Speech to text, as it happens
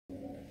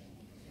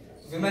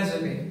women's day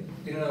पे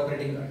dinner और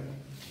greeting card,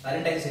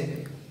 Valentine's day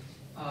पे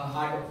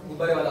हार्ट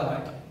गुब्बारे वाला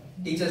हार्ट,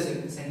 टीचर्स डे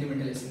पे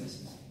सेंटिमेंटल एसएमएस,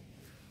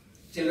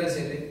 चिल्ड्रंस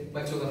डे पे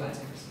बच्चों का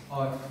फैंसी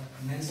और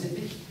मेंस डे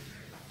पे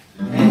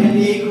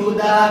मेरी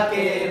खुदा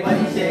के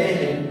बच्चे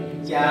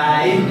क्या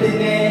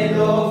इतने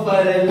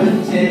लोफर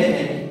लुच्चे,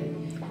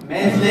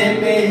 मेंस डे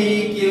पे ही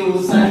क्यों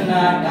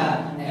सन्नाटा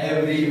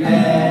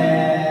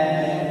एवरीवेयर,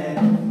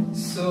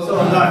 सो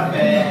नॉट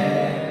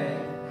फेयर,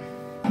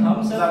 हम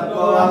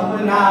सबको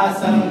अपना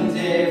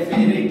समझे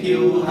फिर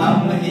क्यों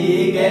हम ही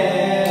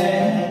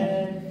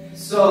गए,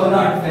 सो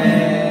नॉट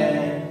फेयर,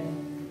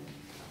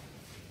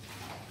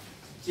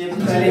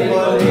 चिपकली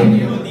बोल